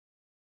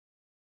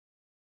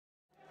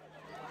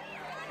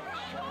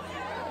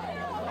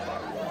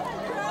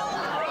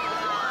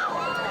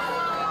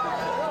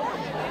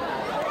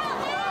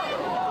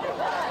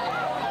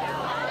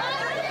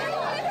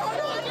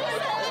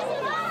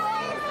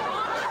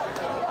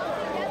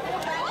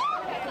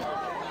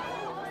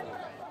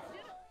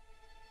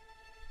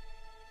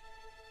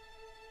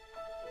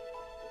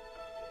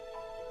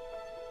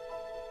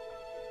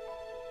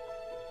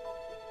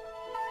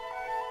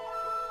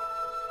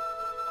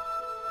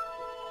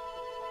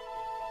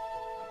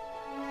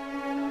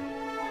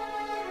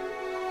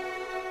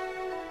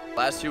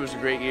last year was a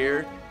great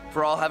year. If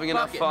we're all having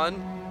enough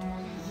fun,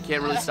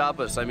 can't really stop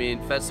us. I mean,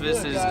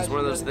 Festivus is one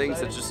of those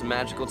things that's just a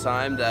magical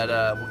time that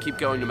will keep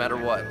going no matter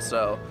what.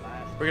 So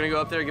we're gonna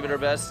go up there, give it our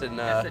best, and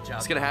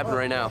it's gonna happen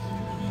right now.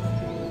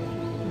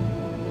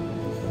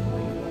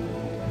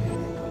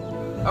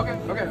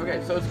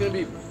 Okay. So it's gonna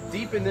be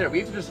deep in there.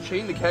 We have to just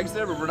chain the kegs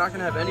there, but we're not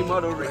gonna have any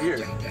mud over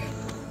here.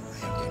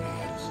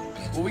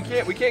 Well, we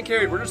can't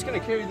carry it. We're just gonna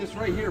carry this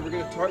right here. We're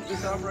gonna tarp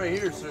this out right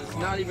here, so it's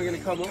not even gonna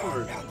come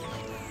over.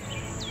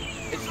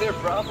 It's their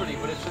property,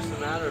 but it's just a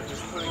matter of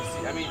just putting.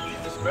 I mean,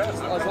 just grass.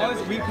 As long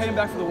as we pay them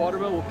back for the water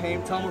bill, we'll pay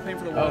them. Tell them we're paying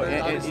for the water,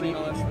 obviously, and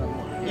all that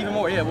stuff. Even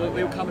more, yeah.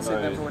 We'll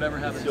compensate them for whatever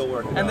happens.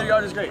 And their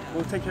yard is great.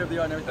 We'll take care of the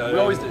yard and everything. We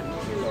always do.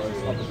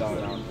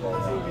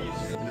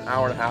 An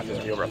hour and a half, there's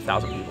gonna be over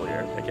 1,000 people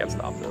here. They can't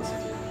stop this.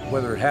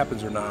 Whether it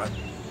happens or not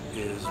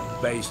is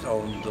based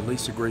on the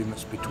lease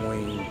agreements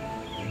between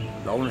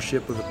the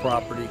ownership of the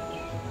property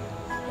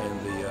and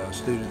the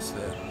students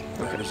that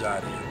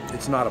reside here.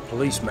 It's not a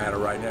police matter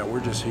right now. We're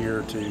just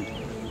here to,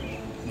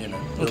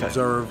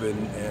 observe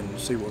and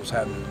see what's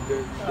happening.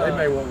 They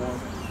may want one.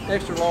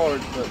 Extra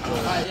large, but...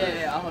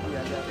 yeah, I'll help you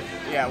guys out.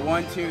 Yeah,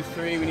 1, 2,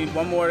 3. We need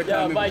one more to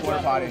come move the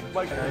porta potty.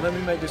 Let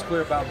me make this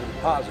clear about the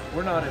deposit.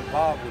 We're not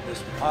involved with this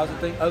deposit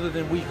thing, other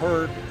than we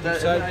heard you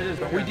say,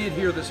 but we did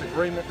hear this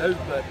agreement.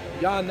 But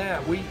beyond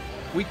that, we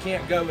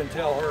can't go and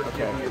tell her to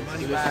give you your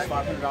money back. $500.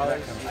 I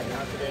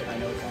counted it. I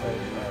know it's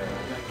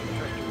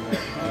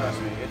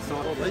trust me, it's so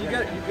well, you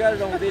got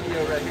it on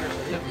video right here. So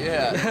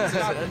yeah.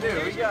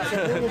 Dude, we got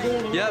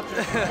it. Yep.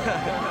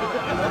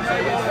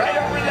 Right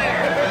over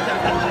there.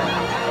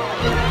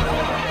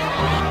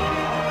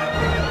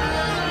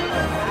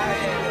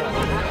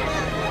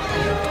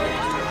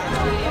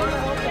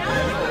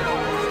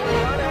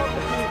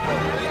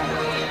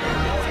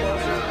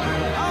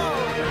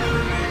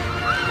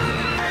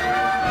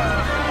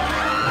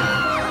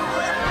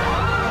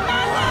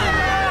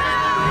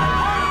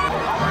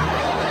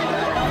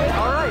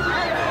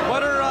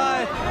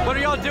 What are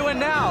y'all doing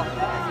now?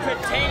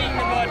 Containing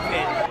the mud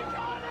pit.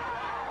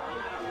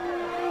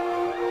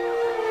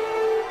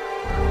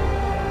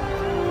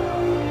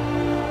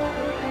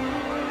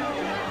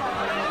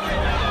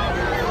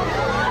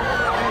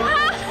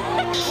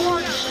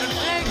 Corn and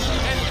eggs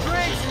and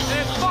drinks, and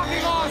it's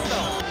fucking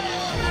awesome.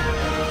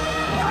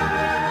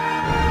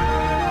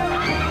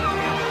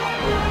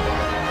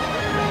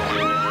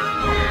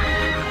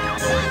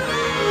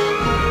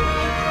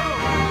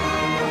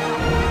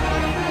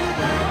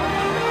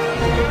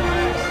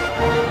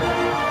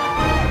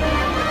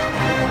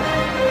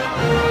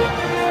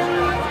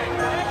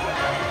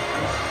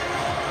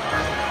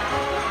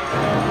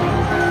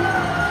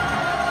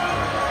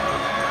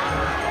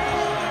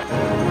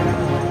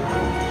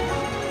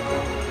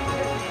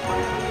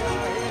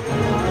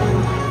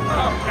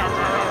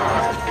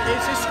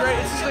 It's just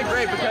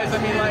great because I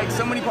mean, like,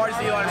 so many parties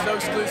at Elon are so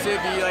exclusive.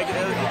 You like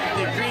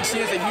the Greek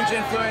scene is a huge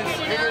influence.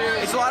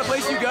 It's a lot of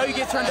places you go, you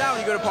get turned down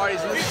when you go to parties.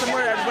 And this is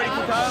somewhere everybody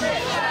can come.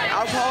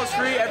 Alcohol is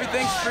free,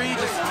 everything's free.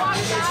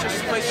 It's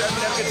just a place where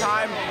everyone have a good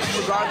time,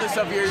 regardless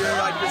of your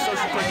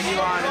social clique at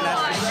Elon, and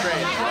that's just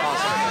great.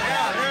 Awesome.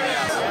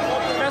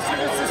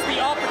 Festivus is the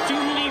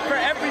opportunity for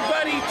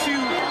everybody to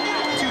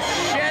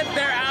shed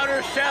their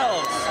outer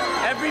shells.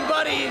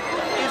 Everybody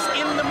is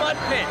in the mud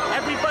pit.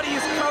 Everybody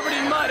is covered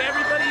in mud.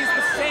 Everybody is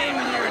the same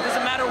here. It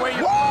doesn't matter where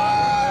you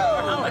are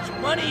or how much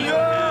money you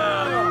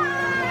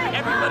have.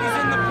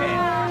 Everybody's in the pit.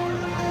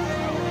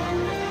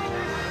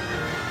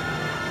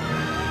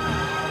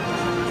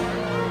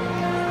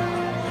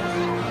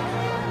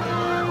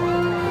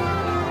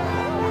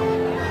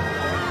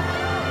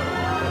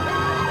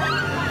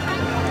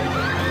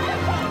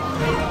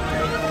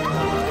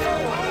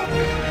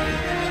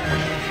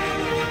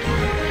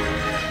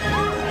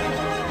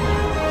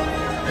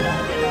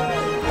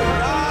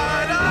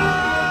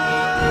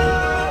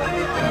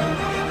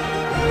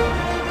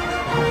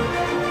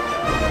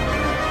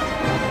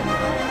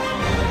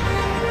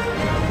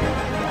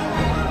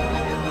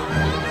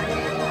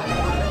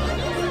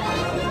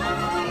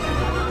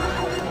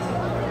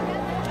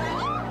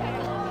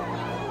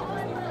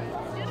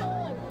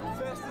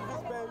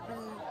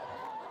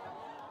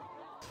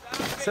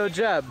 So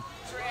Jeb,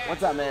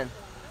 what's up, man?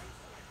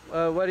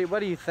 What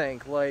do you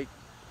think? Like,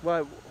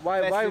 why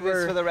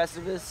were for the rest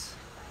of us?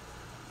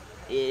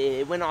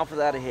 It went off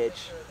without a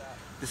hitch,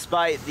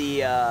 despite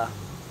the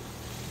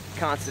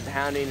constant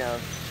hounding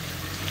of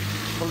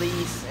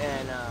police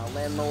and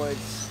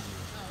landlords.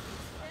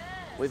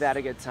 We've had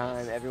a good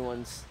time.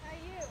 Everyone's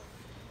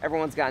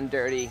gotten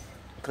dirty,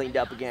 cleaned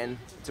up again.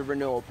 It's a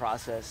renewal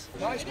process.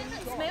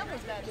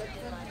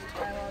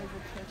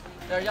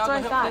 Are y'all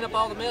gonna help clean up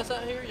all the mess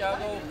out here? Y'all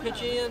gonna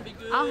pitch in, be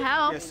good? I'll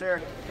help. Yes,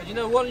 sir. Cause you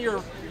know, one of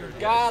your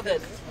guy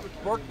that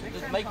worked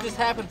to make this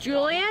happen,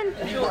 Julian?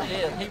 He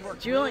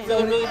worked Julian.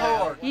 really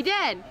hard. He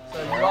did.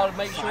 So you ought to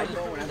make sure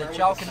that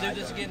y'all can do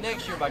this again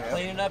next year by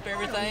cleaning up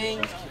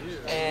everything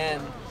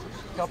and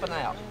helping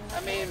out.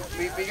 I mean,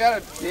 we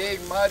got a big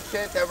mud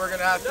pit that we're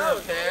gonna have to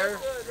repair,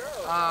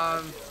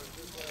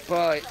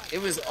 but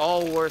it was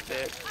all worth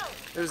it.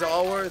 it was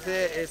all worth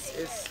it.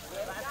 It's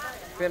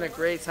been a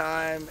great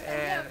time,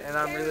 and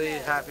I'm really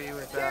happy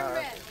with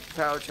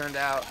how it turned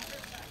out.